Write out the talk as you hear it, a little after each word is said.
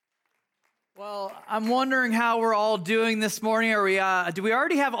Well, I'm wondering how we're all doing this morning. Are we? Do we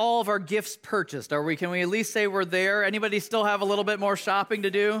already have all of our gifts purchased? Are we? Can we at least say we're there? Anybody still have a little bit more shopping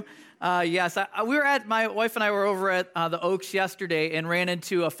to do? Yes, my wife and I were over at the Oaks yesterday and ran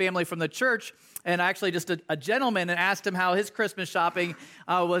into a family from the church, and actually just a gentleman, and asked him how his Christmas shopping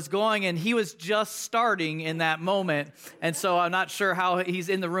was going, and he was just starting in that moment. And so I'm not sure how he's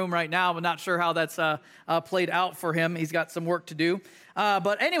in the room right now, but not sure how that's played out for him. He's got some work to do.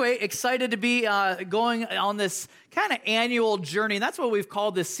 But anyway, excited to be going on this kind of annual journey. And that's what we've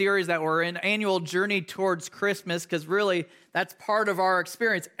called this series that we're in, Annual Journey Towards Christmas, because really that's part of our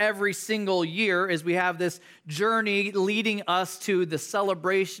experience every single year is we have this journey leading us to the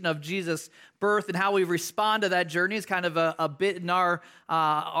celebration of Jesus' birth, and how we respond to that journey is kind of a bit in our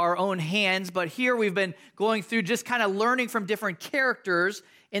own hands. But here we've been going through just kind of learning from different characters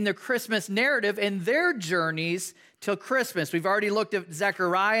in the Christmas narrative and their journeys till Christmas. We've already looked at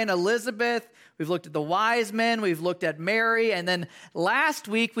Zechariah and Elizabeth. We've looked at the wise men. We've looked at Mary. And then last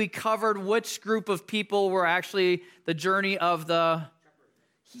week we covered which group of people were actually the journey of the...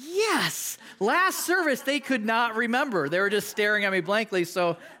 Yes! Last service, they could not remember. They were just staring at me blankly,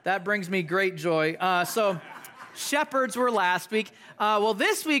 so that brings me great joy. Shepherds were last week. Well,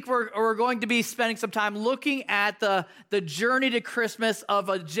 this week we're going to be spending some time looking at the journey to Christmas of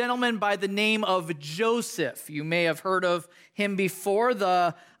a gentleman by the name of Joseph. You may have heard of him before,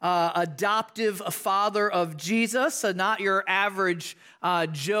 the adoptive father of Jesus, not your average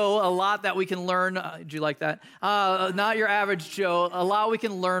Joe. A lot that we can learn. Did you like that? Not your average Joe. A lot we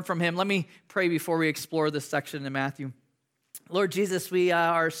can learn from him. Let me pray before we explore this section in Matthew. Lord Jesus, we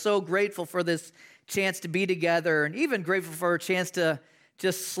are so grateful for this chance to be together, and even grateful for a chance to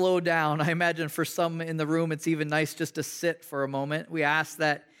just slow down. I imagine for some in the room, it's even nice just to sit for a moment. We ask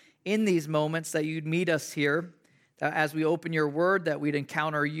that in these moments that you'd meet us here, that as we open your word, that we'd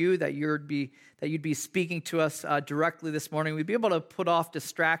encounter you, that you'd be speaking to us directly this morning. We'd be able to put off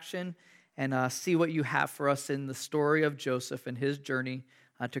distraction and see what you have for us in the story of Joseph and his journey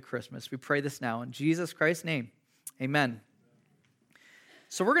to Christmas. We pray this now in Jesus Christ's name. Amen.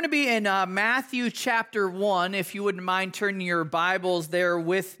 So we're going to be in Matthew chapter 1, if you wouldn't mind turning your Bibles there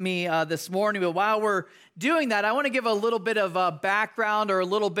with me this morning. But while we're doing that, I want to give a little bit of a background or a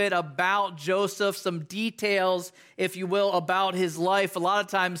little bit about Joseph, some details, if you will, about his life. A lot of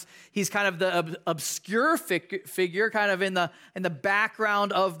times he's kind of the obscure figure, kind of in the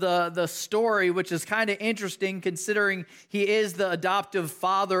background of the story, which is kind of interesting considering he is the adoptive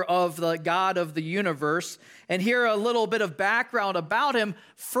father of the God of the universe. And here a little bit of background about him.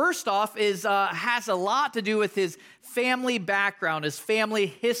 First off, has a lot to do with his family background, his family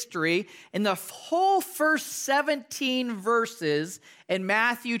history. In the whole first 17 verses in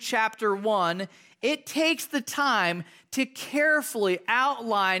Matthew chapter 1, it takes the time to carefully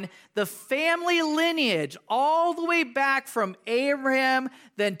outline the family lineage all the way back from Abraham,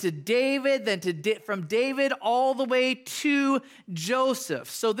 then to David, from David all the way to Joseph.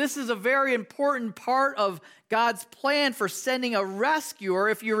 So this is a very important part of God's plan for sending a rescuer.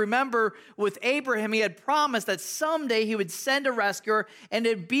 If you remember with Abraham, he had promised that someday he would send a rescuer and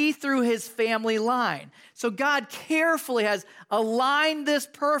it'd be through his family line. So God carefully has aligned this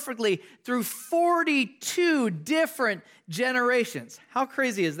perfectly through 42 different generations. How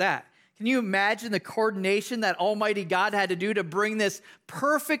crazy is that? Can you imagine the coordination that Almighty God had to do to bring this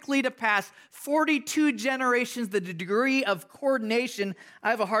perfectly to pass? 42 generations, the degree of coordination.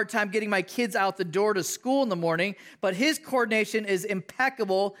 I have a hard time getting my kids out the door to school in the morning, but his coordination is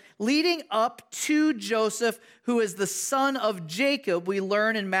impeccable, leading up to Joseph, who is the son of Jacob. We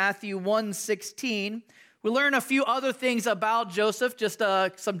learn in Matthew 1:16. We learn a few other things about Joseph, just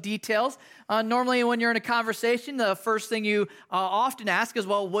some details. Normally when you're in a conversation, the first thing you often ask is,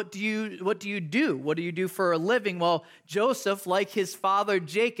 well, what do you do? What do you do for a living? Well, Joseph, like his father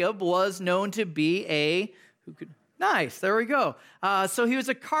Jacob, was known to be Nice, there we go. So he was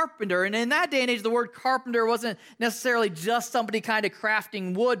a carpenter, and in that day and age, the word carpenter wasn't necessarily just somebody kind of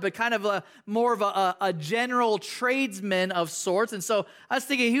crafting wood, but kind of more of a general tradesman of sorts. And so I was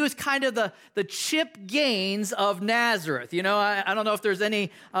thinking he was kind of the Chip Gaines of Nazareth. You know, I don't know if there's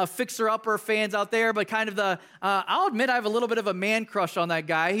any fixer-upper fans out there, but kind of I'll admit I have a little bit of a man crush on that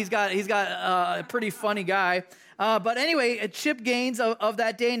guy. He's got a pretty funny guy. But anyway, Chip Gaines of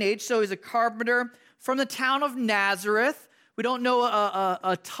that day and age, so he's a carpenter from the town of Nazareth. We don't know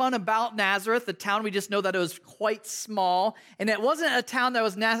a ton about Nazareth, the town. We just know that it was quite small. And it wasn't a town that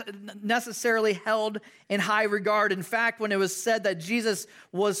was necessarily held in high regard. In fact, when it was said that Jesus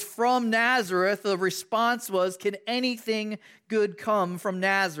was from Nazareth, the response was, can anything good come from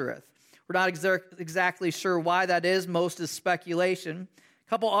Nazareth? We're not exactly sure why that is. Most is speculation.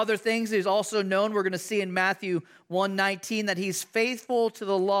 couple other things he's also known, we're going to see in Matthew 1:19, that he's faithful to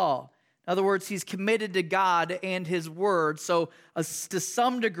the law. In other words, he's committed to God and his word. So to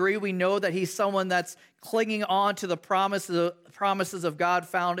some degree, we know that he's someone that's clinging on to the promises of God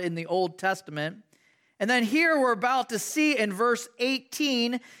found in the Old Testament. And then here we're about to see in verse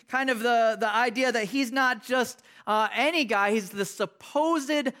 18 kind of the idea that he's not just any guy, he's the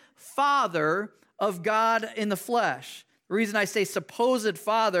supposed father of God in the flesh. The reason I say supposed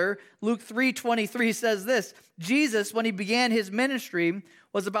father, Luke 3:23 says this: Jesus, when he began his ministry,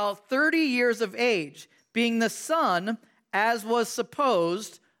 was about 30 years of age, being the son, as was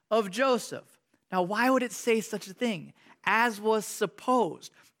supposed, of Joseph. Now, why would it say such a thing? As was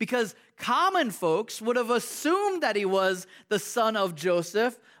supposed. Because common folks would have assumed that he was the son of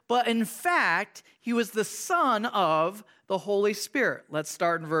Joseph, but in fact, he was the son of the Holy Spirit. Let's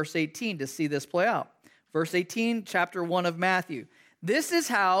start in verse 18 to see this play out. Verse 18, chapter 1 of Matthew. This is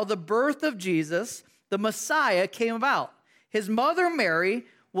how the birth of Jesus, the Messiah, came about. His mother Mary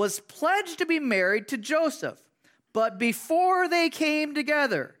was pledged to be married to Joseph, but before they came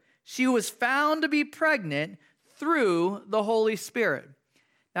together, she was found to be pregnant through the Holy Spirit.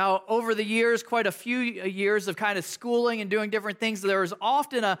 Now, over the years, quite a few years of kind of schooling and doing different things, there was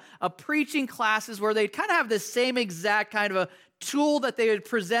often a preaching classes where they'd kind of have the same exact kind of a tool that they would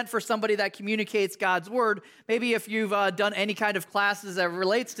present for somebody that communicates God's word. Maybe if you've done any kind of classes that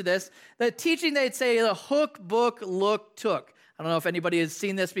relates to this, the teaching, they'd say the hook, book, look, took. I don't know if anybody has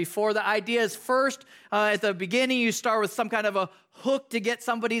seen this before. The idea is first, at the beginning, you start with some kind of a hook to get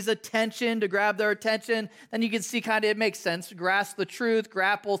somebody's attention, to grab their attention. Then you can see kind of it makes sense. Grasp the truth,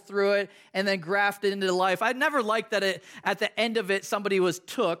 grapple through it, and then graft it into life. I'd never liked that at the end of it, somebody was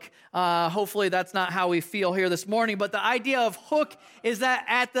took. Hopefully that's not how we feel here this morning. But the idea of hook is that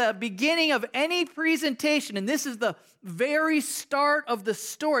at the beginning of any presentation, and this is the very start of the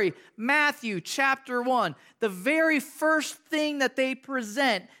story, Matthew chapter 1, the very first thing that they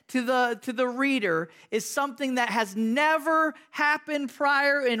present to the reader is something that has never happened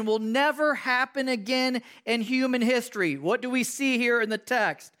prior and will never happen again in human history. What do we see here in the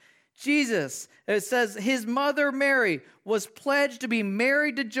text? Jesus, it says, his mother Mary was pledged to be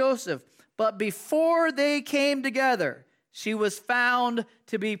married to Joseph, but before they came together, she was found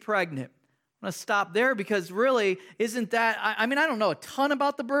to be pregnant. I'm going to stop there because really, isn't that, I mean, I don't know a ton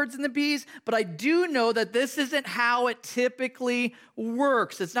about the birds and the bees, but I do know that this isn't how it typically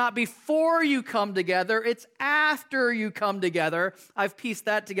works. It's not before you come together, it's after you come together. I've pieced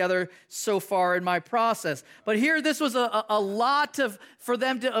that together so far in my process. But here, this was a lot for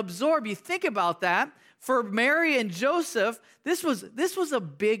them to absorb. You think about that. For Mary and Joseph, this was a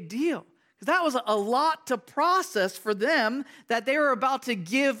big deal. That was a lot to process for them, that they were about to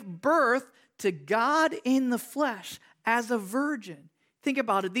give birth to God in the flesh as a virgin. Think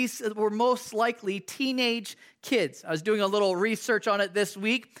about it. These were most likely teenage kids. I was doing a little research on it this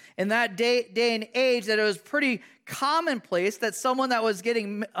week. In that day and age, that it was pretty commonplace that someone that was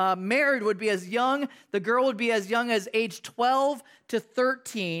getting married would be as young, the girl would be as young as age 12 to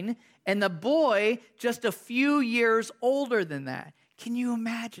 13, and the boy just a few years older than that. Can you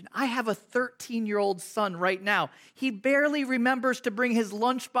imagine? I have a 13-year-old son right now. He barely remembers to bring his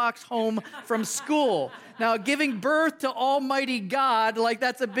lunchbox home from school. Now, giving birth to Almighty God, like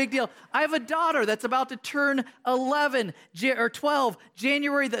that's a big deal. I have a daughter that's about to turn 11 or 12,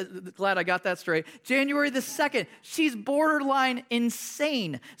 glad I got that straight, January the 2nd. She's borderline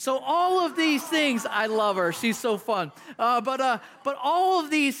insane. So all of these things, I love her. She's so fun. But all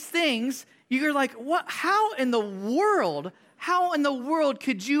of these things, you're like, what? How in the world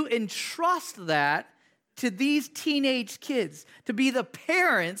could you entrust that to these teenage kids, to be the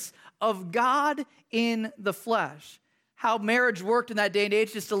parents of God in the flesh? How marriage worked in that day and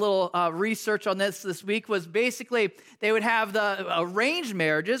age, just a little research on this week, was basically they would have the arranged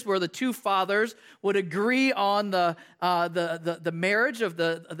marriages where the two fathers would agree on the marriage of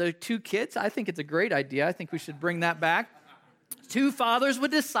the two kids. I think it's a great idea. I think we should bring that back. Two fathers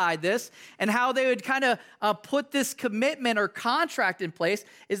would decide this, and how they would kind of put this commitment or contract in place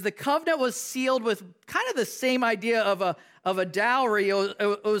is the covenant was sealed with kind of the same idea of a dowry.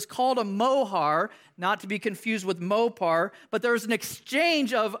 It was called a mohar, not to be confused with mopar, but there was an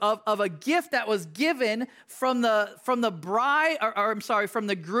exchange of a gift that was given from the bride, from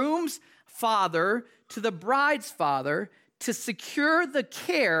the groom's father to the bride's father to secure the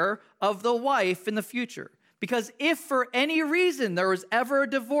care of the wife in the future. Because if for any reason there was ever a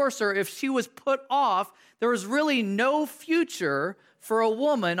divorce or if she was put off, there was really no future for a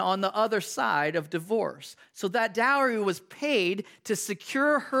woman on the other side of divorce. So that dowry was paid to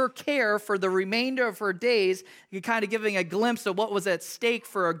secure her care for the remainder of her days, kind of giving a glimpse of what was at stake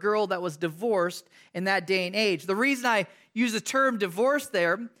for a girl that was divorced in that day and age. The reason I use the term divorce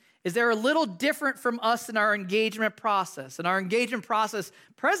there is they're a little different from us in our engagement process. In our engagement process,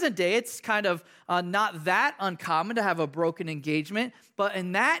 present day, it's kind of not that uncommon to have a broken engagement. But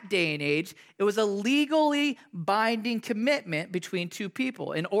in that day and age, it was a legally binding commitment between two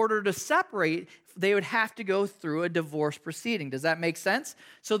people. In order to separate, they would have to go through a divorce proceeding. Does that make sense?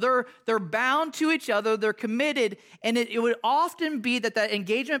 So they're bound to each other, they're committed, and it would often be that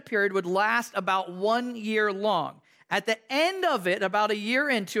engagement period would last about 1 year long. At the end of it, about a year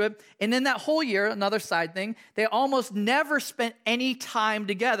into it, and in that whole year, another side thing, they almost never spent any time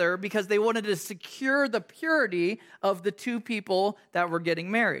together because they wanted to secure the purity of the two people that were getting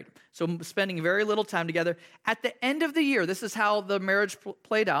married. So spending very little time together. At the end of the year, this is how the marriage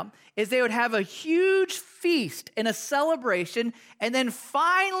played out, is they would have a huge feast and a celebration, and then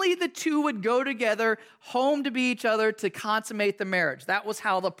finally the two would go together home to be each other to consummate the marriage. That was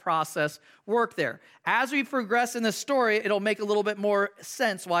how the process worked there. As we progress in the story, it'll make a little bit more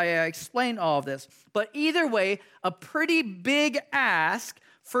sense why I explained all of this. But either way, a pretty big ask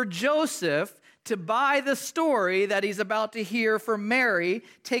for Joseph to buy the story that he's about to hear from Mary.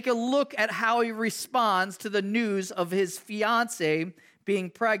 Take a look at how he responds to the news of his fiancée being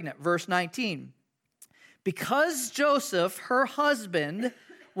pregnant. Verse 19. Because Joseph, her husband,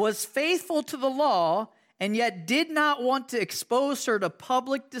 was faithful to the law and yet did not want to expose her to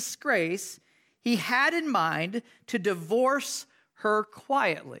public disgrace, he had in mind to divorce her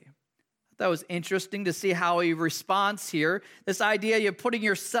quietly. That was interesting to see how he responds here. This idea of putting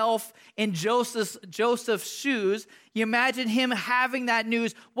yourself in Joseph's shoes. You imagine him having that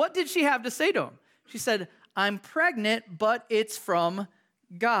news. What did she have to say to him? She said, I'm pregnant, but it's from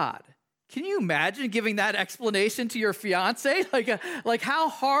God. Can you imagine giving that explanation to your fiance? Like how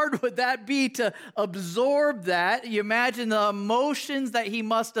hard would that be to absorb that? You imagine the emotions that he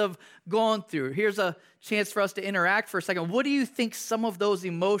must have gone through. Here's a chance for us to interact for a second. What do you think some of those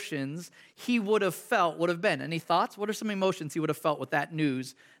emotions he would have felt would have been? Any thoughts? What are some emotions he would have felt with that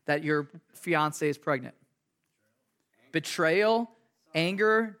news that your fiance is pregnant? Betrayal,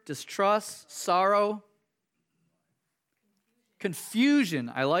 anger, distrust, sorrow.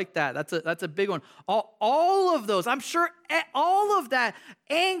 Confusion, I like that. That's a big one. All of those, I'm sure all of that,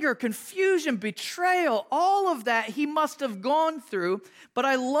 anger, confusion, betrayal, all of that he must have gone through. But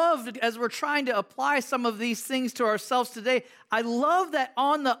I love, as we're trying to apply some of these things to ourselves today, I love that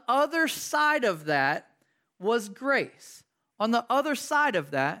on the other side of that was grace. On the other side of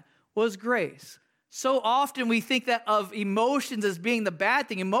that was grace. So often we think that of emotions as being the bad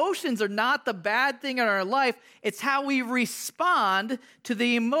thing. Emotions are not the bad thing in our life. It's how we respond to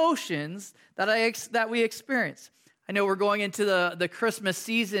the emotions that we experience. I know we're going into the Christmas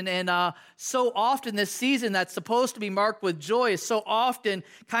season, and so often this season that's supposed to be marked with joy is so often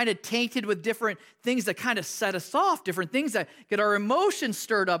kind of tainted with different things that kind of set us off, different things that get our emotions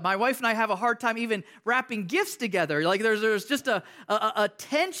stirred up. My wife and I have a hard time even wrapping gifts together. Like there's just a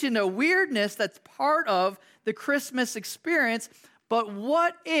tension, a weirdness that's part of the Christmas experience. But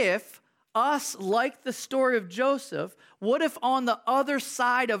what if us, like the story of Joseph, what if on the other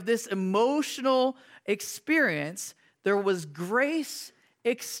side of this emotional experience, there was grace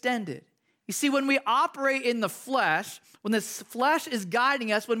extended? You see, when we operate in the flesh, when this flesh is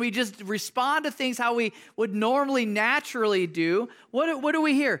guiding us, when we just respond to things how we would normally naturally do, what do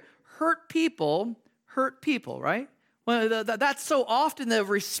we hear? Hurt people, right? Well, that's so often the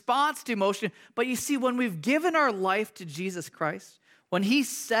response to emotion. But you see, when we've given our life to Jesus Christ, when he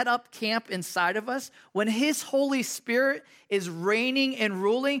set up camp inside of us, when his Holy Spirit is reigning and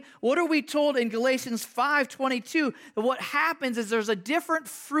ruling, what are we told in Galatians 5:22? That what happens is there's a different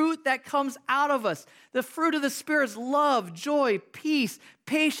fruit that comes out of us. The fruit of the Spirit is love, joy, peace,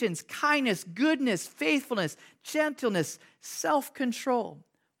 patience, kindness, goodness, faithfulness, gentleness, self-control.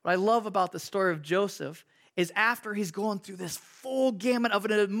 What I love about the story of Joseph is after he's going through this full gamut of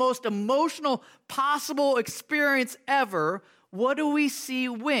the most emotional possible experience ever, what do we see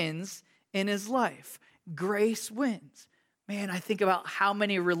wins in his life? Grace wins. Man, I think about how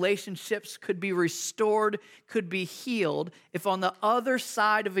many relationships could be restored, could be healed, if on the other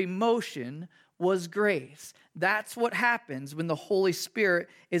side of emotion was grace. That's what happens when the Holy Spirit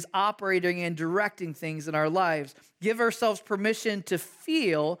is operating and directing things in our lives. Give ourselves permission to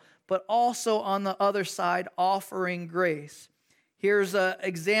feel, but also on the other side, offering grace. Here's an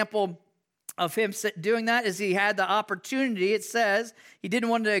example of him doing that is he had the opportunity. It says he didn't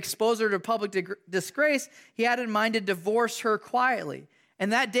want to expose her to public disgrace. He had in mind to divorce her quietly.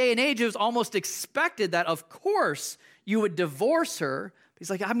 In that day and age, it was almost expected that, of course, you would divorce her. He's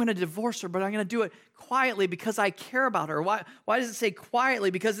like, I'm going to divorce her, but I'm going to do it quietly because I care about her. Why does it say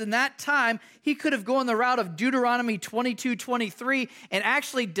quietly? Because in that time, he could have gone the route of Deuteronomy 22:23 and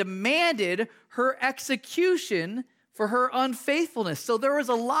actually demanded her execution for her unfaithfulness. So there was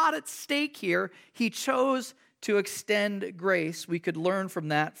a lot at stake here. He chose to extend grace. We could learn from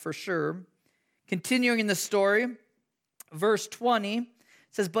that for sure. Continuing in the story, verse 20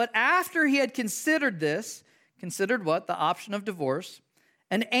 says, but after he had considered what? The option of divorce.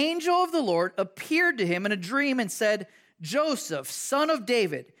 An angel of the Lord appeared to him in a dream and said, Joseph, son of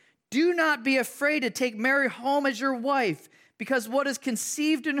David, do not be afraid to take Mary home as your wife, because what is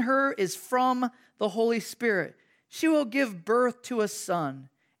conceived in her is from the Holy Spirit. She will give birth to a son,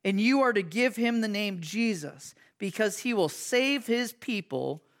 and you are to give him the name Jesus, because he will save his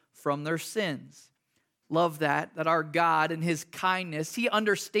people from their sins. Love that our God in his kindness, he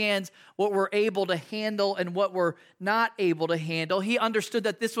understands what we're able to handle and what we're not able to handle. He understood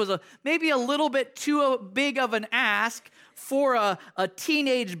that this was maybe a little bit too big of an ask for a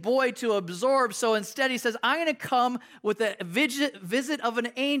teenage boy to absorb. So instead he says, I'm going to come with a visit of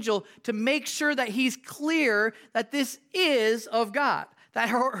an angel to make sure that he's clear that this is of God, that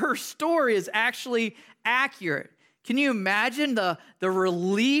her story is actually accurate. Can you imagine the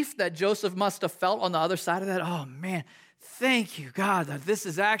relief that Joseph must have felt on the other side of that? Oh, man, thank you, God, that this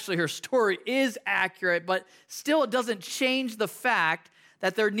is actually, her story is accurate, but still it doesn't change the fact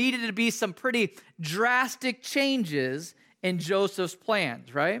that there needed to be some pretty drastic changes in Joseph's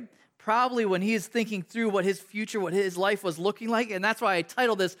plans, right? Probably when he's thinking through what his future, what his life was looking like, and that's why I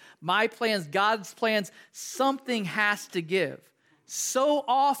titled this, My Plans, God's Plans, something has to give. So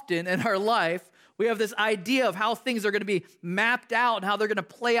often in our life, we have this idea of how things are going to be mapped out and how they're going to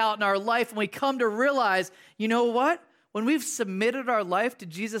play out in our life. And we come to realize, you know what? When we've submitted our life to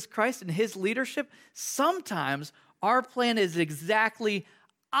Jesus Christ and his leadership, sometimes our plan is exactly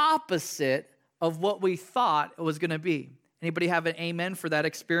opposite of what we thought it was going to be. Anybody have an amen for that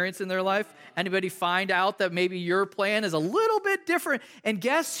experience in their life? Anybody find out that maybe your plan is a little bit different? And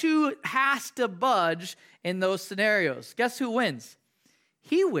guess who has to budge in those scenarios? Guess who wins?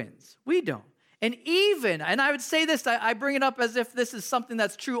 He wins. We don't. And I would say this, I bring it up as if this is something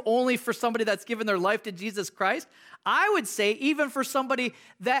that's true only for somebody that's given their life to Jesus Christ. I would say even for somebody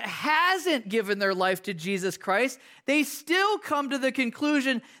that hasn't given their life to Jesus Christ, they still come to the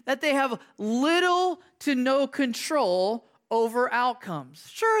conclusion that they have little to no control over outcomes.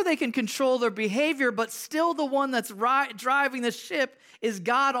 Sure, they can control their behavior, but still the one that's driving the ship is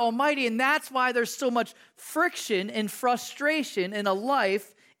God Almighty. And that's why there's so much friction and frustration in a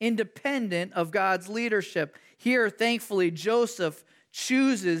life independent of God's leadership. Here, thankfully, Joseph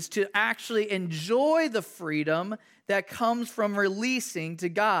chooses to actually enjoy the freedom that comes from releasing to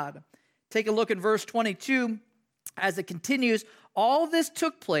God. Take a look at verse 22 as it continues. All this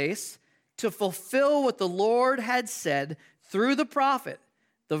took place to fulfill what the Lord had said through the prophet.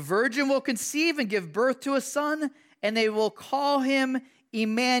 The virgin will conceive and give birth to a son, and they will call him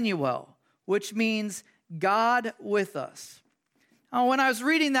Emmanuel, which means God with us. When I was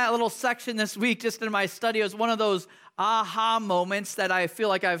reading that little section this week, just in my study, it was one of those aha moments that I feel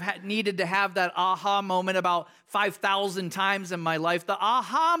like I've needed to have that aha moment about 5,000 times in my life. The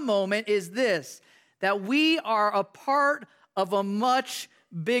aha moment is this, that we are a part of a much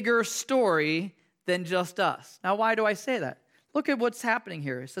bigger story than just us. Now, why do I say that? Look at what's happening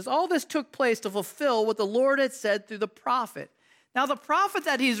here. It says, all this took place to fulfill what the Lord had said through the prophet. Now, the prophet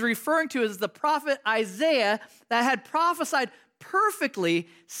that he's referring to is the prophet Isaiah that had prophesied perfectly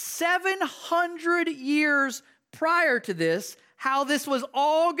 700 years prior to this, how this was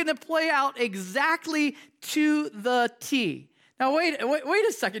all going to play out exactly to the T. Now, wait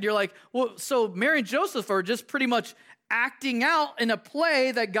a second. You're like, well, so Mary and Joseph are just pretty much acting out in a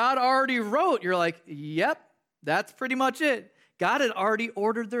play that God already wrote. You're like, yep, that's pretty much it. God had already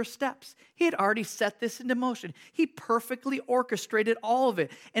ordered their steps. He had already set this into motion. He perfectly orchestrated all of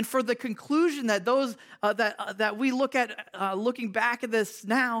it. And for the conclusion that those that we look at, looking back at this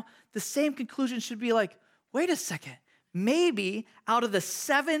now, the same conclusion should be like, wait a second. Maybe out of the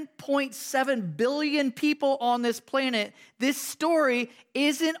 7.7 billion people on this planet, this story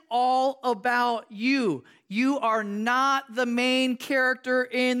isn't all about you. You are not the main character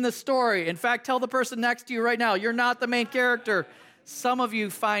in the story. In fact, tell the person next to you right now, you're not the main character. Some of you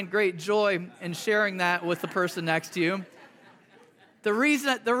find great joy in sharing that with the person next to you. The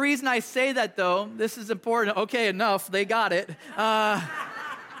reason I say that, though, this is important. Okay, enough. They got it.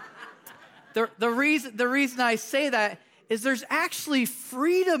 The reason I say that is there's actually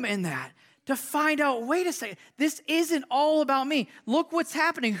freedom in that. To find out, wait a second, this isn't all about me. Look what's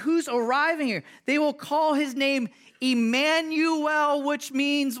happening. Who's arriving here? They will call his name Emmanuel, which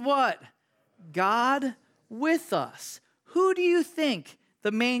means what? God with us. Who do you think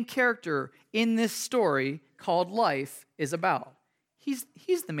the main character in this story called life is about? He's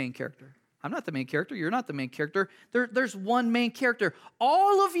the main character. I'm not the main character. You're not the main character. There's one main character.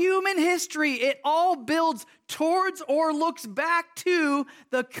 All of human history, it all builds towards or looks back to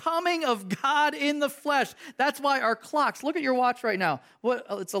the coming of God in the flesh. That's why our clocks, look at your watch right now.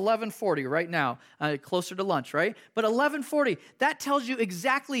 It's 11:40 right now, closer to lunch, right? But 11:40, that tells you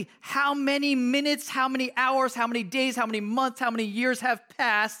exactly how many minutes, how many hours, how many days, how many months, how many years have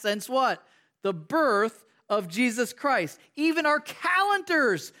passed since what? The birth of Jesus Christ. Even our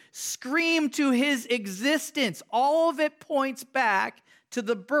calendars scream to his existence. All of it points back to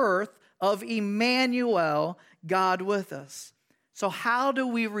the birth of Emmanuel, God with us. So how do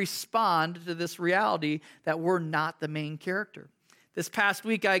we respond to this reality that we're not the main character? This past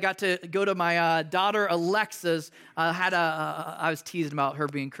week, I got to go to my daughter Alexa's. I was teasing about her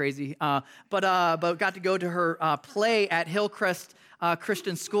being crazy, but got to go to her play at Hillcrest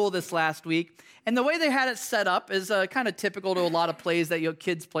Christian School this last week. And the way they had it set up is kind of typical to a lot of plays that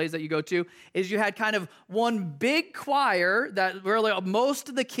kids plays that you go to, is you had kind of one big choir that really most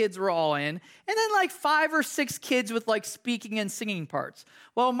of the kids were all in, and then like 5 or 6 kids with like speaking and singing parts.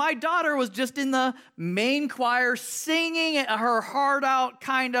 Well, my daughter was just in the main choir singing her heart out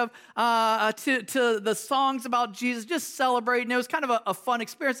kind of to the songs about Jesus, just celebrating. It was kind of a fun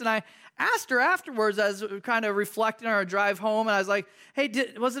experience, and I asked her afterwards as we kind of reflecting on our drive home, and I was like, hey,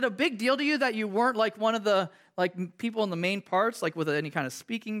 was it a big deal to you that you weren't like one of the like people in the main parts, like with any kind of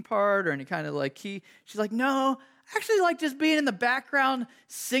speaking part or any kind of like key? She's like, no, I actually like just being in the background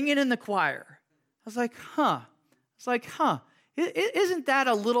singing in the choir. I was like, isn't that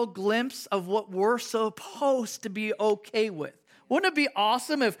a little glimpse of what we're supposed to be okay with? Wouldn't it be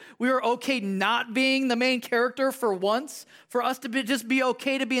awesome if we were okay not being the main character for once? For us to just be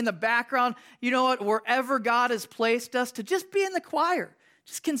okay to be in the background, you know what, wherever God has placed us, to just be in the choir,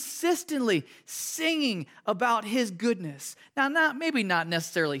 just consistently singing about his goodness. Now, maybe not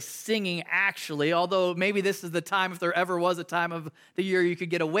necessarily singing actually, although maybe this is the time, if there ever was a time of the year you could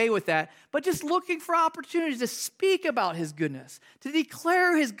get away with that, but just looking for opportunities to speak about his goodness, to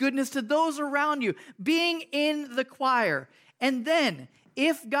declare his goodness to those around you, being in the choir. And then,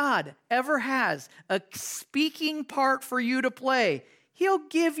 if God ever has a speaking part for you to play, he'll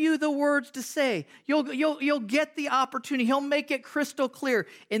give you the words to say. You'll get the opportunity. He'll make it crystal clear.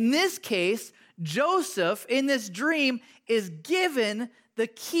 In this case, Joseph, in this dream, is given the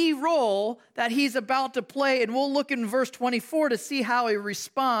key role that he's about to play. And we'll look in verse 24 to see how he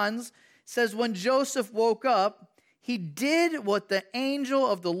responds. It says, when Joseph woke up, he did what the angel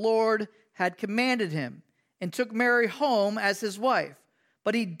of the Lord had commanded him, and took Mary home as his wife.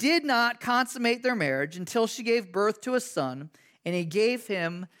 But he did not consummate their marriage until she gave birth to a son, and he gave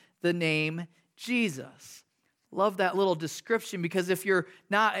him the name Jesus. Love that little description, because if you're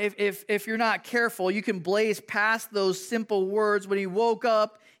not if you're not careful, you can blaze past those simple words. When he woke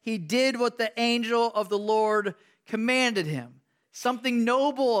up, he did what the angel of the Lord commanded him. Something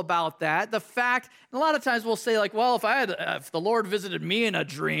noble about that. The fact, and a lot of times we'll say like, well, if the Lord visited me in a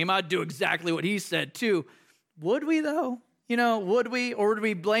dream, I'd do exactly what he said too. Would we though? Would we? Or would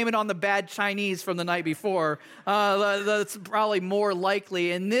we blame it on the bad Chinese from the night before? That's probably more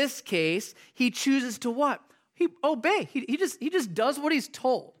likely. In this case, he chooses to what? He obey. He just does what he's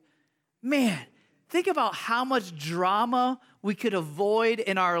told. Man, think about how much drama we could avoid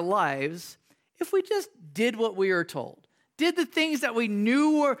in our lives if we just did what we were told. Did the things that we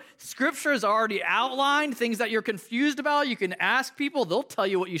knew were Scripture has already outlined, things that you're confused about. You can ask people. They'll tell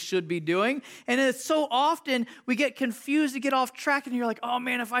you what you should be doing. And it's so often we get confused, we get off track, and you're like, oh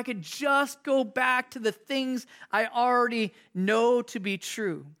man, if I could just go back to the things I already know to be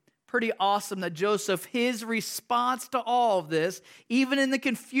true. Pretty awesome that Joseph, his response to all of this, even in the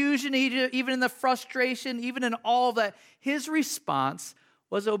confusion, even in the frustration, even in all of that, his response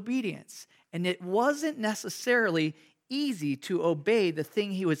was obedience. And it wasn't necessarily easy to obey the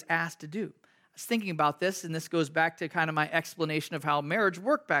thing he was asked to do. I was thinking about this, and this goes back to kind of my explanation of how marriage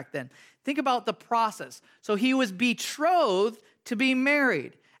worked back then. Think about the process. So he was betrothed to be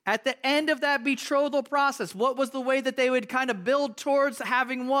married. At the end of that betrothal process, what was the way that they would kind of build towards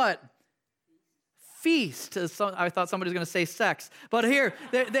having what? Feast. I thought somebody was going to say sex, but here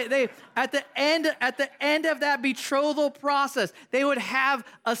they at the end of that betrothal process, they would have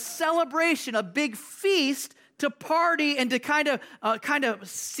a celebration, a big feast, to party and to kind of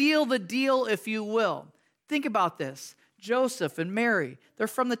seal the deal, if you will. Think about this. Joseph and Mary, they're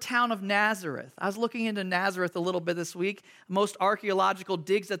from the town of Nazareth. I was looking into Nazareth a little bit this week. Most archaeological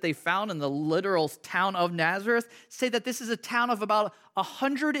digs that they found in the literal town of Nazareth say that this is a town of about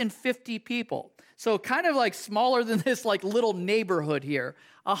 150 people. So kind of like smaller than this like little neighborhood here.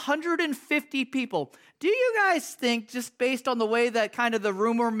 150 people. Do you guys think, just based on the way that kind of the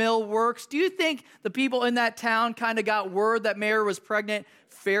rumor mill works, do you think the people in that town kind of got word that Mary was pregnant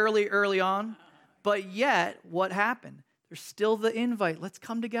fairly early on? But yet, what happened? There's still the invite. Let's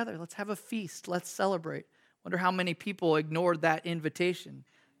come together. Let's have a feast. Let's celebrate. Wonder how many people ignored that invitation.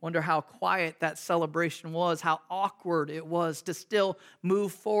 Wonder how quiet that celebration was, how awkward it was to still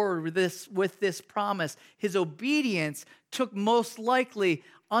move forward with this promise. His obedience took most likely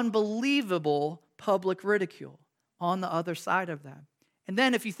unbelievable public ridicule on the other side of that. And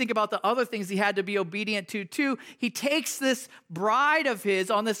then if you think about the other things he had to be obedient to too, he takes this bride of his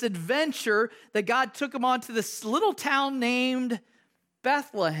on this adventure that God took him on to this little town named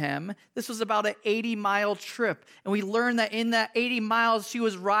Bethlehem. This was about an 80-mile trip. And we learned that in that 80 miles, she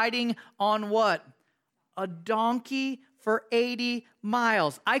was riding on what? A donkey for 80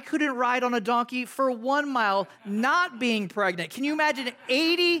 miles. I couldn't ride on a donkey for 1 mile not being pregnant. Can you imagine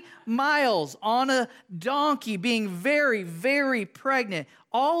 80 miles on a donkey being very, very pregnant?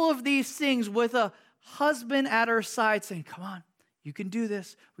 All of these things with a husband at her side saying, come on, you can do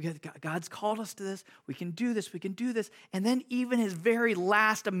this. God's called us to this. We can do this. We can do this. And then even his very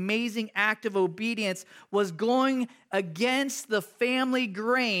last amazing act of obedience was going against the family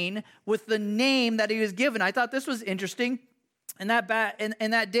grain with the name that he was given. I thought this was interesting. In that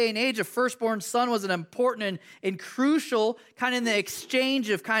day and age, a firstborn son was an important and crucial kind of in the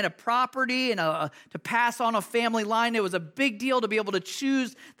exchange of kind of property and to pass on a family line. It was a big deal to be able to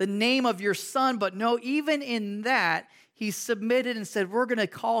choose the name of your son. But no, even in that, he submitted and said, we're going to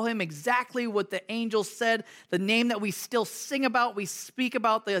call him exactly what the angel said, the name that we still sing about, we speak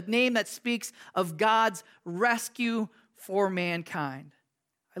about, the name that speaks of God's rescue for mankind.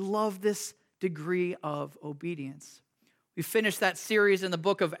 I love this degree of obedience. We finished that series in the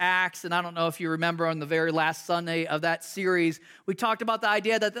book of Acts, and I don't know if you remember on the very last Sunday of that series, we talked about the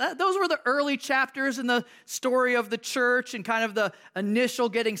idea that those were the early chapters in the story of the church and kind of the initial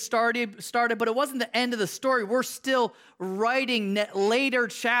getting started, but it wasn't the end of the story. We're still writing later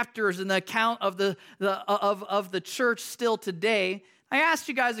chapters in the account of the church still today. I asked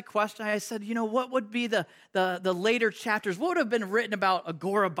you guys a question. I said, what would be the later chapters? What would have been written about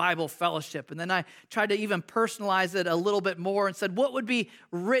Agora Bible Fellowship? And then I tried to even personalize it a little bit more and said, what would be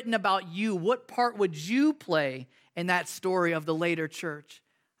written about you? What part would you play in that story of the later church?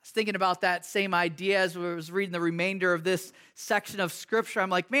 I was thinking about that same idea as I was reading the remainder of this section of Scripture. I'm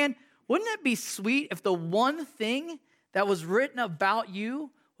like, man, wouldn't it be sweet if the one thing that was written about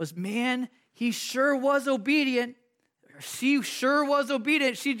you was, man, he sure was obedient. She sure was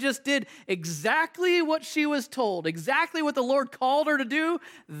obedient. She just did exactly what she was told, exactly what the Lord called her to do.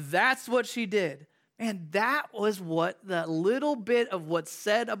 That's what she did. And that was what that little bit of what's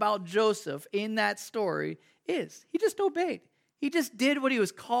said about Joseph in that story is. He just obeyed. He just did what he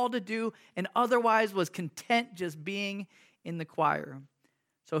was called to do and otherwise was content just being in the choir.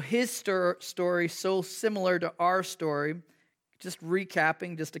 So his story, so similar to our story. Just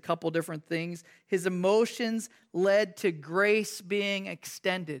recapping just a couple different things. His emotions led to grace being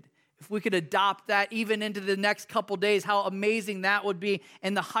extended. If we could adopt that even into the next couple days, how amazing that would be.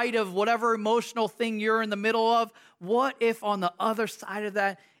 And the height of whatever emotional thing you're in the middle of, what if on the other side of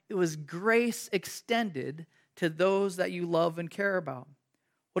that, it was grace extended to those that you love and care about?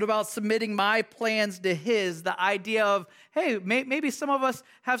 What about submitting my plans to his? The idea of, hey, maybe some of us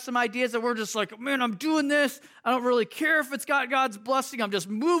have some ideas that we're just like, man, I'm doing this. I don't really care if it's got God's blessing. I'm just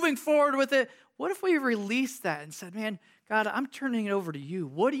moving forward with it. What if we released that and said, man, God, I'm turning it over to you.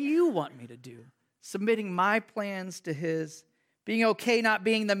 What do you want me to do? Submitting my plans to his. Being okay not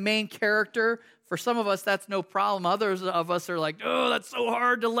being the main character. For some of us, that's no problem. Others of us are like, oh, that's so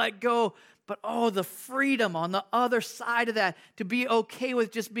hard to let go. But the freedom on the other side of that, to be okay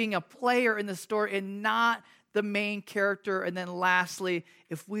with just being a player in the story and not the main character. And then lastly,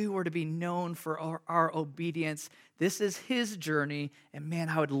 if we were to be known for our obedience, this is his journey. And man,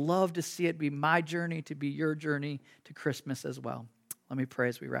 I would love to see it be my journey, to be your journey to Christmas as well. Let me pray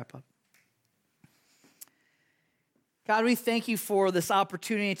as we wrap up. God, we thank you for this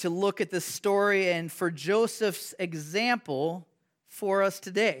opportunity to look at this story and for Joseph's example for us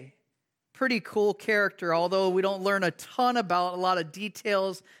today. Pretty cool character, although we don't learn a ton about a lot of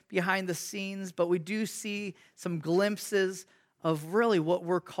details behind the scenes, but we do see some glimpses of really what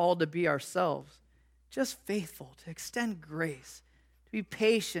we're called to be ourselves. just faithful, to extend grace, to be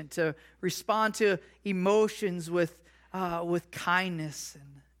patient, to respond to emotions with kindness.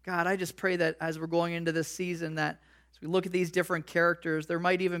 And God, I just pray that as we're going into this season, that as we look at these different characters, there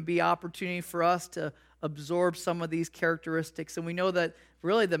might even be opportunity for us to absorb some of these characteristics. And we know that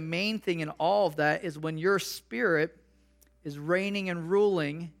really the main thing in all of that is when your Spirit is reigning and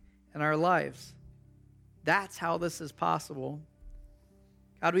ruling in our lives. That's how this is possible.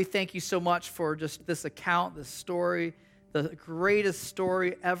 God, we thank you so much for just this account, this story, the greatest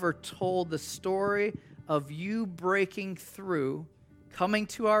story ever told, the story of you breaking through, coming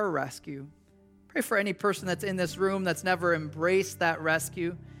to our rescue. Pray for any person that's in this room that's never embraced that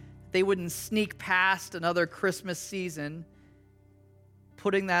rescue. They wouldn't sneak past another Christmas season,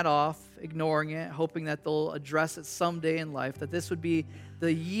 putting that off, ignoring it, hoping that they'll address it someday in life, that this would be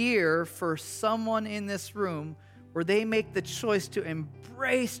the year for someone in this room where they make the choice to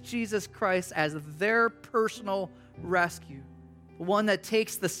embrace Jesus Christ as their personal rescue, the one that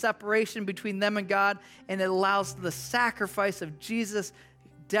takes the separation between them and God and it allows the sacrifice of Jesus'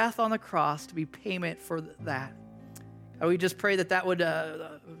 death on the cross to be payment for that. God, we just pray that that would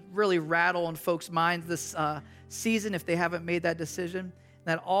really rattle in folks' minds this season if they haven't made that decision,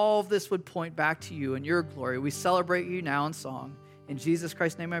 that all of this would point back to you and your glory. We celebrate you now in song. In Jesus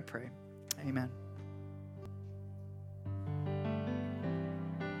Christ's name I pray. Amen.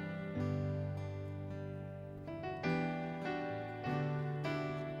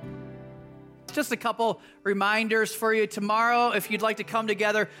 Just a couple reminders for you. Tomorrow, if you'd like to come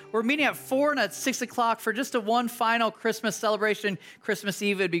together, we're meeting at 4 and at 6 o'clock for just one final Christmas celebration. Christmas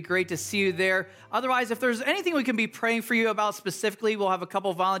Eve, it'd be great to see you there. Otherwise, if there's anything we can be praying for you about specifically, we'll have a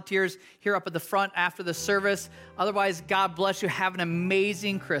couple volunteers here up at the front after the service. Otherwise, God bless you. Have an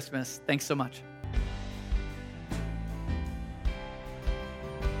amazing Christmas. Thanks so much.